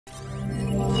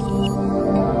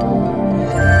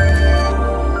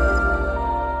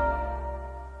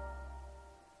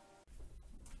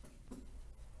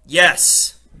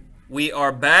Yes, we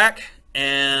are back,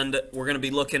 and we're going to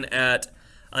be looking at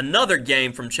another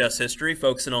game from chess history,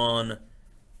 focusing on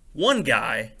one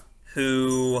guy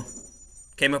who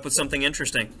came up with something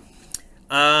interesting.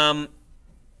 Now,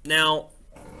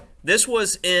 this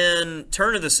was in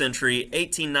turn of the century,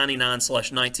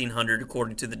 1899/1900,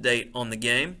 according to the date on the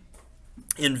game,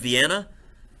 in Vienna.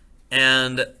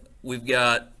 And we've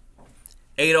got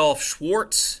Adolf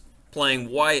Schwartz playing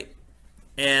white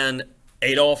and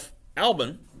Adolf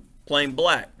Albin playing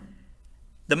black.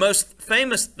 The most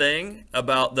famous thing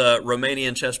about the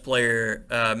Romanian chess player,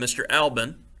 Mr.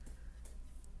 Albin,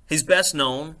 he's best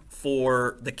known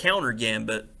for the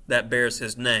Countergambit that bears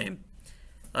his name.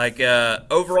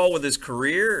 Overall with his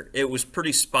career, it was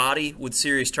pretty spotty with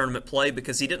serious tournament play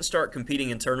because he didn't start competing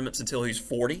in tournaments until he was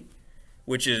 40,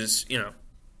 which is,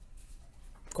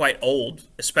 quite old,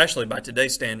 especially by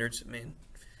today's standards. I mean,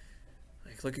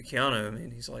 look at Keanu. I mean,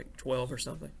 he's like 12 or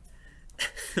something.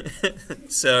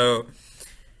 So,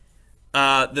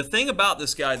 the thing about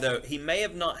this guy, though, he may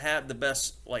have not had the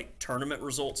best tournament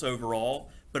results overall,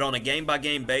 but on a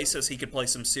game-by-game basis, he could play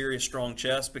some serious strong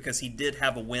chess because he did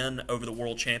have a win over the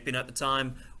world champion at the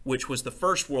time, which was the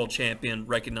first world champion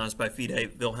recognized by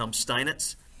FIDE, Wilhelm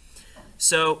Steinitz.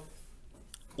 So,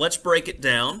 let's break it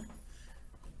down.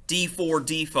 D4,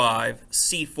 D5,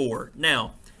 C4.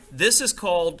 Now, this is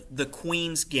called the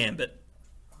Queen's Gambit.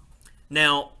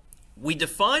 Now, we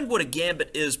defined what a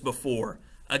gambit is before.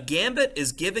 A gambit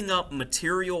is giving up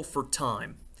material for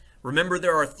time. Remember,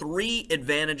 there are three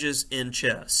advantages in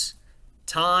chess: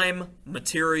 time,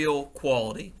 material,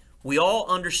 quality. We all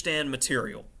understand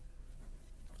material.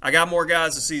 I got more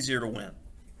guys, it's easier to win.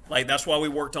 That's why we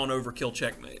worked on overkill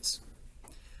checkmates.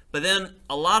 But then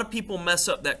a lot of people mess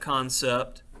up that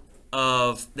concept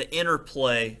of the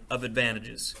interplay of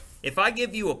advantages. If I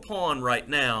give you a pawn right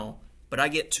now, but I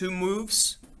get 2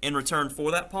 moves in return for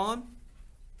that pawn,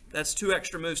 that's 2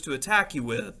 extra moves to attack you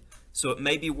with, so it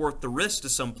may be worth the risk to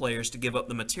some players to give up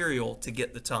the material to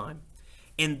get the time.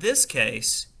 In this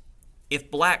case, if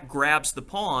black grabs the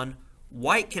pawn,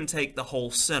 white can take the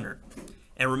whole center.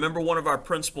 And remember one of our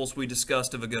principles we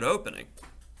discussed of a good opening.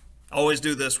 I always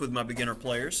do this with my beginner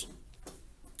players.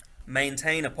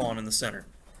 Maintain a pawn in the center.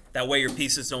 That way your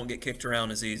pieces don't get kicked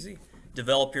around as easy.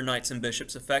 Develop your knights and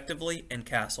bishops effectively and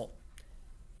castle.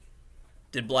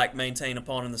 Did black maintain a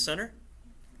pawn in the center?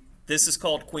 This is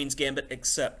called Queen's Gambit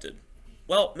accepted.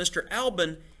 Well, Mr.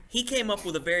 Albin, he came up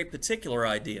with a very particular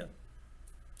idea.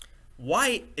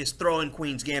 White is throwing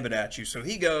Queen's Gambit at you, so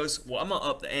he goes, well, I'm going to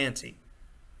up the ante.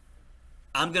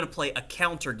 I'm going to play a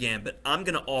counter gambit. I'm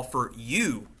going to offer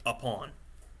you a pawn.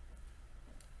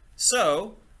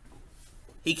 So,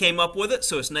 he came up with it,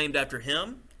 so it's named after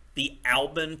him, the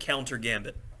Albin counter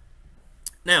gambit.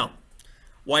 Now,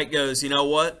 white goes, you know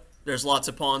what? There's lots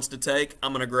of pawns to take.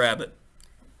 I'm going to grab it.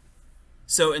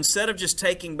 So instead of just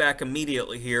taking back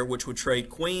immediately here, which would trade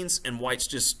queens, and white's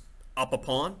just up a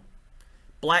pawn,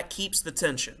 black keeps the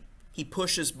tension. He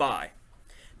pushes by.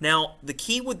 Now, the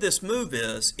key with this move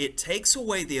is it takes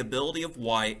away the ability of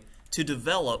white to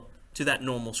develop to that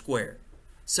normal square.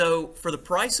 So for the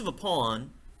price of a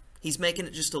pawn, he's making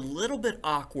it just a little bit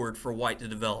awkward for white to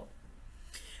develop.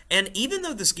 And even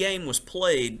though this game was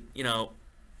played,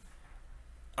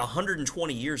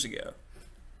 120 years ago,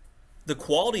 the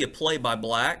quality of play by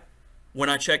black, when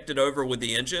I checked it over with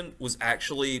the engine, was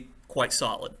actually quite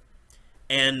solid.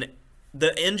 And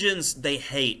the engines, they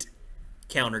hate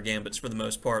counter gambits for the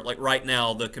most part. Like right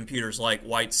now, the computer's like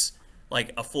white's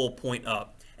like a full point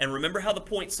up. And remember how the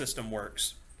point system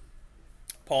works.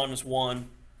 Pawn is 1,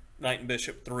 knight and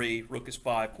bishop 3, rook is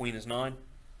 5, queen is 9.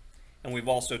 And we've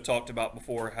also talked about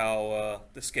before how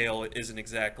the scale isn't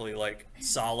exactly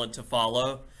solid to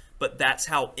follow, but that's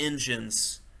how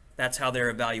engines, that's how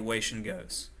their evaluation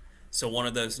goes. So one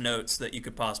of those notes that you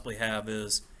could possibly have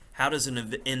is, how does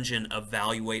an engine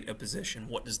evaluate a position?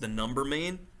 What does the number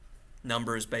mean?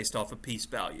 Number is based off of piece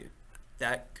value.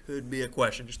 That could be a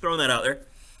question. Just throwing that out there.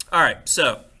 All right,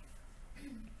 so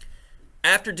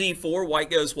after d4, white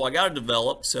goes, well, I got to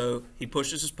develop, so he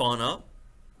pushes his pawn up.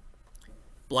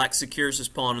 Black secures his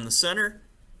pawn in the center,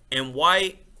 and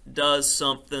white does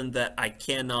something that I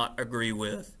cannot agree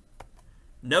with.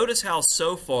 Notice how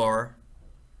so far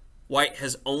white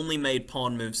has only made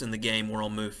pawn moves in the game. We're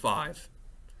on move 5.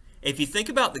 If you think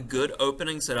about the good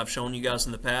openings that I've shown you guys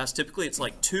in the past, typically it's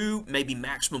like 2, maybe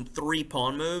maximum 3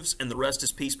 pawn moves, and the rest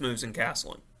is piece moves and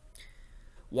castling.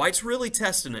 White's really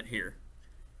testing it here.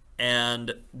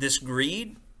 And this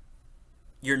greed,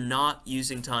 you're not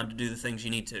using time to do the things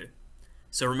you need to.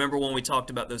 So remember when we talked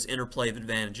about those interplay of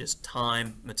advantages,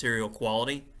 time, material,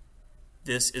 quality?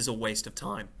 This is a waste of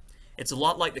time. It's a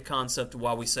lot like the concept of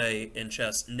why we say in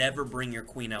chess, never bring your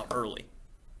queen out early.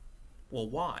 Well,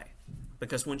 why?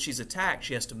 Because when she's attacked,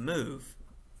 she has to move.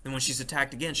 And when she's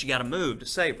attacked again, she got to move to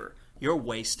save her. You're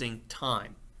wasting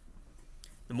time.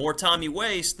 The more time you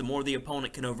waste, the more the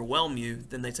opponent can overwhelm you,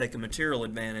 then they take a material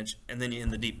advantage, and then you're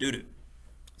in the deep doo-doo.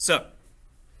 So,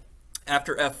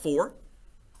 after f4,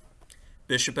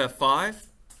 bishop f5,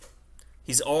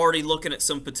 he's already looking at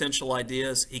some potential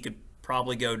ideas. He could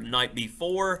probably go to knight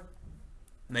b4,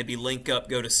 maybe link up,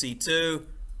 go to c2.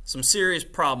 Some serious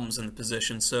problems in the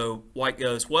position, so white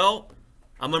goes, well,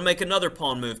 I'm going to make another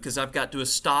pawn move because I've got to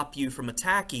stop you from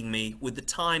attacking me with the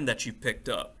time that you picked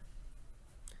up.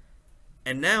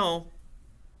 And now,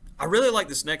 I really like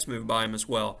this next move by him as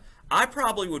well. I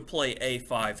probably would play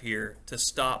a5 here to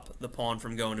stop the pawn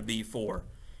from going to b4.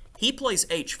 He plays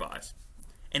h5,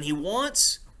 and he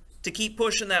wants to keep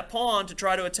pushing that pawn to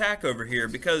try to attack over here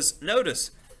because,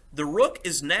 notice, the rook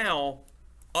is now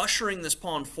ushering this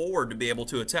pawn forward to be able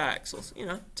to attack. So, you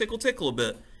know, tickle a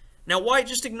bit. Now, white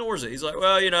just ignores it. He's like,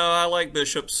 well, you know, I like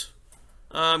bishops.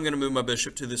 I'm going to move my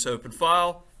bishop to this open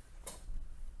file.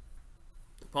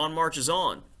 The pawn marches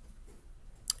on.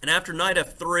 And after knight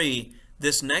f3,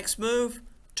 this next move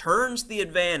turns the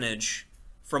advantage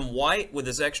from white with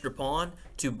his extra pawn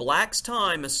to black's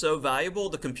time is so valuable,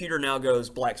 the computer now goes,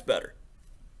 black's better.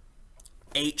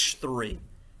 h3.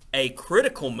 A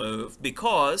critical move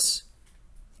because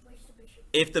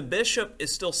if the bishop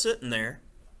is still sitting there,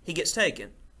 he gets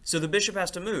taken. So the bishop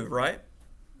has to move, right?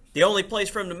 The only place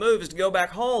for him to move is to go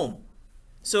back home.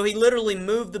 So he literally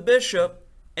moved the bishop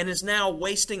and is now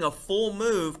wasting a full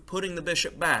move putting the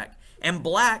bishop back. And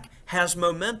black has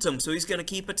momentum, so he's going to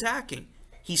keep attacking.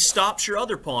 He stops your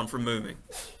other pawn from moving.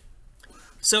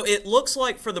 So it looks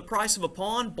like for the price of a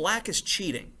pawn, black is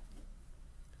cheating.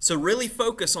 So really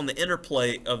focus on the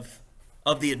interplay of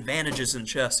the advantages in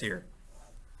chess here.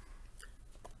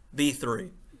 b3.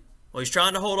 Well, he's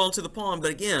trying to hold on to the pawn,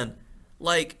 but again,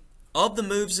 like, of the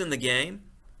moves in the game,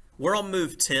 we're on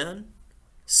move 10.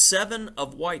 7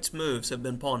 of white's moves have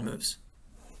been pawn moves.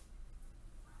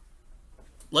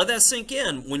 Let that sink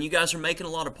in. When you guys are making a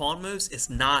lot of pawn moves, it's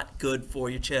not good for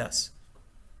your chess.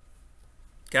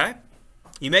 Okay?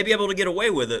 You may be able to get away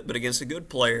with it, but against a good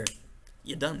player,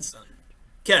 you're done, son.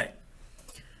 Okay.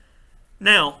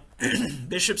 Now,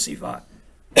 bishop c5.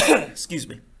 Excuse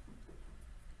me.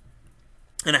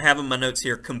 And I have in my notes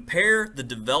here, compare the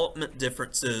development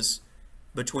differences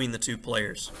between the two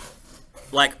players.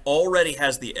 Black already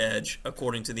has the edge,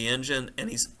 according to the engine, and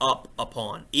he's up a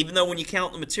pawn. Even though when you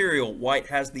count the material, white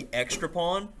has the extra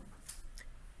pawn,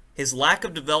 his lack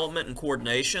of development and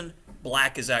coordination,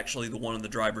 black is actually the one in the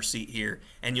driver's seat here.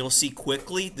 And you'll see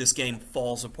quickly this game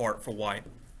falls apart for white.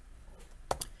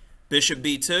 Bishop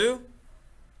b2,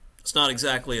 it's not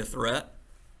exactly a threat.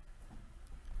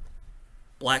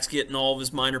 Black's getting all of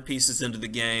his minor pieces into the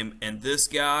game, and this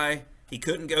guy, he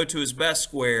couldn't go to his best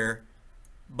square,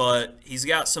 but he's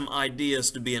got some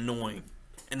ideas to be annoying,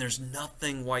 and there's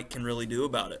nothing white can really do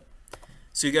about it.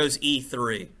 So he goes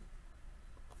e3.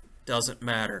 Doesn't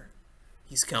matter.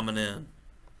 He's coming in.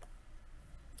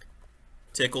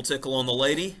 Tickle, tickle on the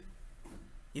lady.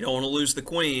 You don't want to lose the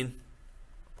queen.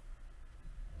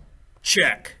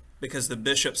 Check, because the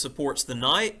bishop supports the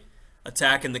knight,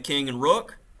 attacking the king and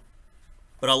rook.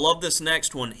 But I love this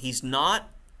next one. He's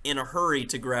not in a hurry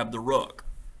to grab the rook.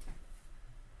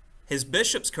 His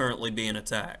bishop's currently being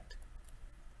attacked.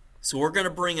 So we're going to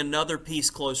bring another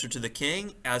piece closer to the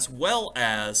king, as well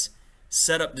as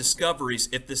set up discoveries.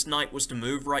 If this knight was to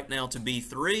move right now to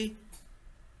b3,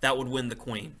 that would win the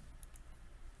queen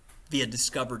via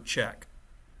discovered check.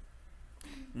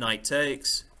 Knight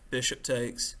takes, bishop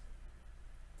takes.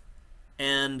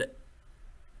 And,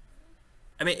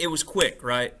 I mean, it was quick,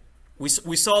 right?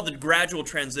 We saw the gradual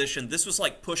transition. This was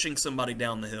like pushing somebody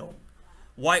down the hill.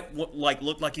 White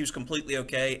looked like he was completely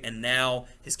okay, and now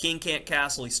his king can't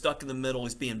castle. He's stuck in the middle.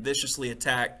 He's being viciously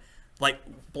attacked. Like,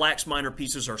 black's minor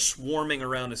pieces are swarming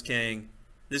around his king.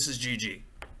 This is GG.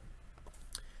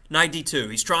 Knight d2.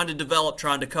 He's trying to develop,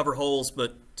 trying to cover holes,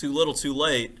 but too little, too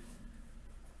late.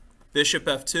 Bishop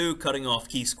f2, cutting off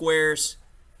key squares.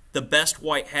 The best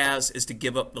white has is to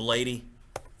give up the lady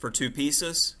for 2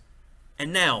 pieces.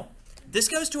 And now, this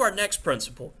goes to our next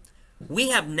principle.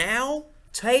 We have now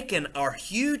taken our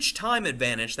huge time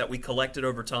advantage that we collected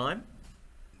over time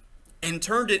and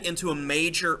turned it into a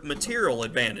major material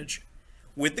advantage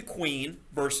with the queen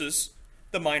versus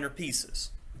the minor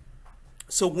pieces.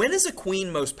 So when is a queen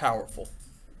most powerful?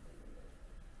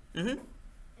 Not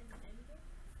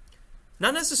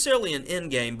necessarily an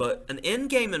endgame, but an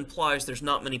endgame implies there's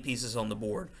not many pieces on the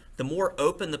board. the more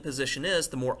open the position is,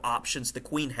 the more options the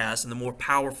queen has and the more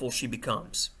powerful she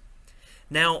becomes.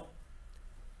 Now,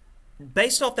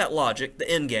 based off that logic, the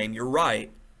endgame, you're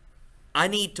right, I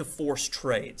need to force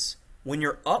trades. When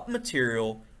you're up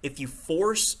material, if you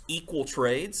force equal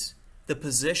trades, the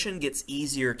position gets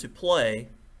easier to play,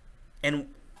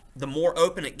 and the more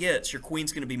open it gets, your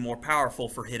queen's going to be more powerful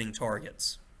for hitting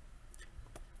targets.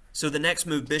 So the next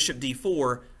move, bishop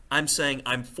d4, I'm saying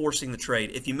I'm forcing the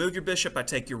trade. If you move your bishop, I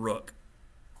take your rook.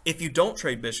 If you don't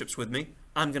trade bishops with me,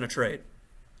 I'm going to trade.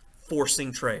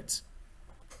 Forcing trades.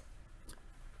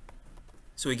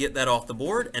 So we get that off the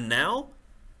board, and now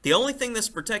the only thing that's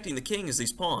protecting the king is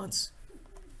these pawns.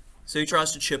 So he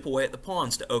tries to chip away at the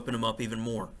pawns to open them up even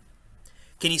more.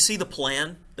 Can you see the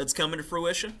plan that's coming to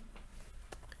fruition?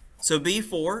 So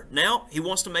b4, now he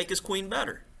wants to make his queen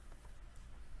better.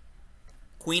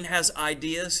 Queen has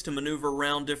ideas to maneuver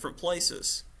around different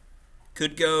places.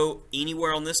 Could go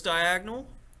anywhere on this diagonal,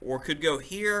 or could go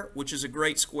here, which is a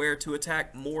great square to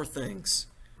attack more things,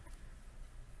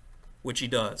 which he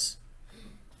does.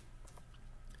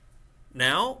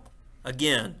 Now,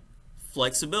 again,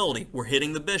 flexibility. We're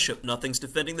hitting the bishop. Nothing's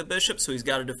defending the bishop, so he's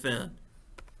got to defend.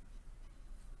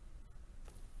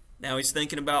 Now he's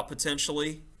thinking about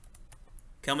potentially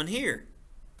coming here.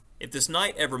 If this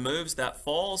knight ever moves, that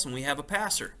falls, and we have a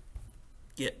passer.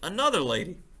 Get another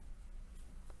lady.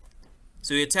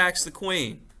 So he attacks the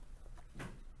queen.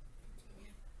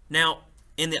 Now,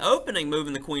 in the opening,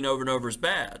 moving the queen over and over is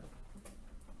bad.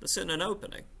 This isn't an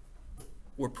opening.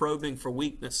 We're probing for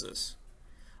weaknesses.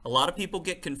 A lot of people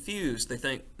get confused. They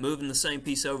think moving the same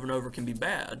piece over and over can be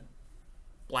bad.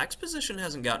 Black's position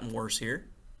hasn't gotten worse here.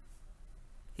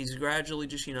 He's gradually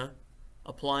just,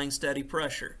 applying steady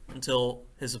pressure until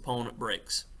his opponent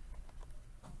breaks.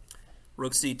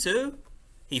 Rook c2.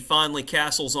 He finally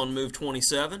castles on move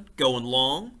 27, going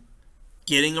long,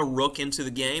 getting a rook into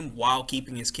the game while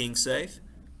keeping his king safe.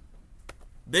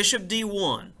 Bishop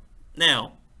d1.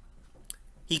 Now,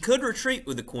 he could retreat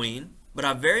with the queen, but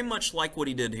I very much like what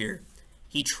he did here.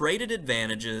 He traded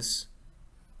advantages.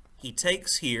 He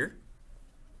takes here,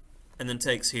 and then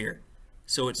takes here.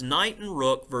 So it's knight and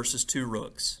rook versus two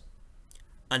rooks.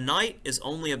 A knight is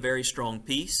only a very strong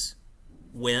piece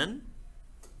when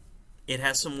it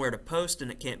has somewhere to post and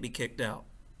it can't be kicked out.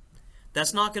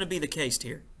 That's not going to be the case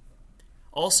here.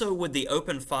 Also, with the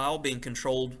open file being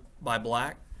controlled by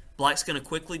black, black's going to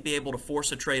quickly be able to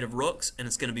force a trade of rooks, and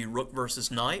it's going to be rook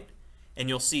versus knight. And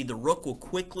you'll see the rook will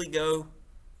quickly go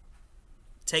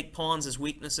take pawns as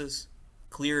weaknesses,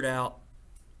 clear it out,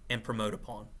 and promote a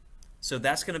pawn. So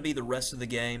that's going to be the rest of the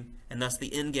game, and that's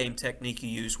the in-game technique you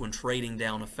use when trading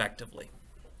down effectively.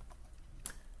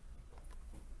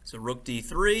 So rook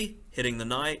d3, hitting the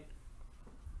knight.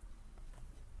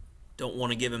 Don't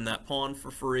want to give him that pawn for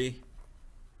free.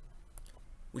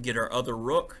 We get our other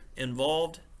rook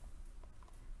involved,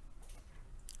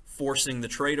 forcing the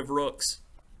trade of rooks.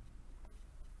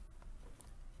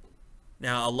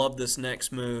 Now I love this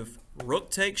next move.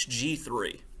 Rook takes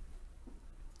g3.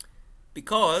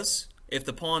 Because if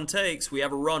the pawn takes, we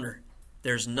have a runner.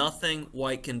 There's nothing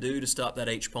white can do to stop that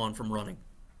h-pawn from running.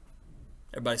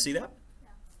 Everybody see that? Yeah.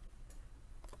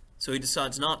 So he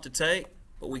decides not to take,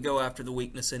 but we go after the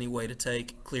weakness anyway to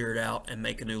take, clear it out, and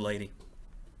make a new lady.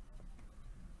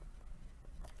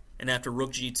 And after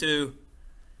rook g2,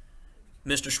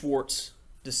 Mr. Schwartz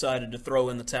decided to throw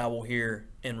in the towel here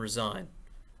and resign.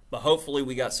 But hopefully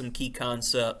we got some key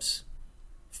concepts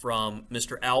from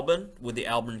Mr. Albin with the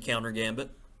Albin Countergambit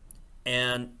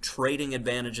and trading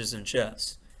advantages in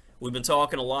chess. We've been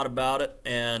talking a lot about it,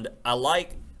 and I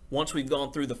like, once we've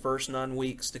gone through the first 9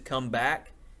 weeks, to come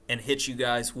back and hit you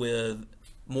guys with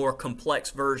more complex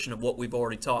version of what we've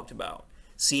already talked about.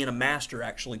 Seeing a master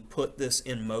actually put this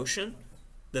in motion,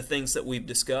 the things that we've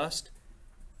discussed,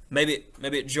 maybe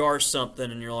it jars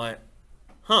something and you're like,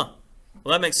 huh,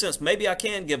 well that makes sense. Maybe I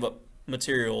can give up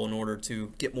material in order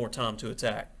to get more time to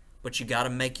attack. But you got to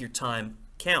make your time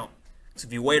count. Because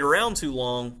if you wait around too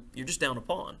long, you're just down a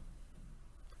pawn.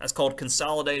 That's called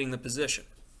consolidating the position.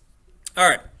 All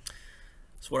right,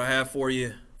 that's what I have for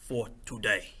you for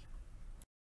today.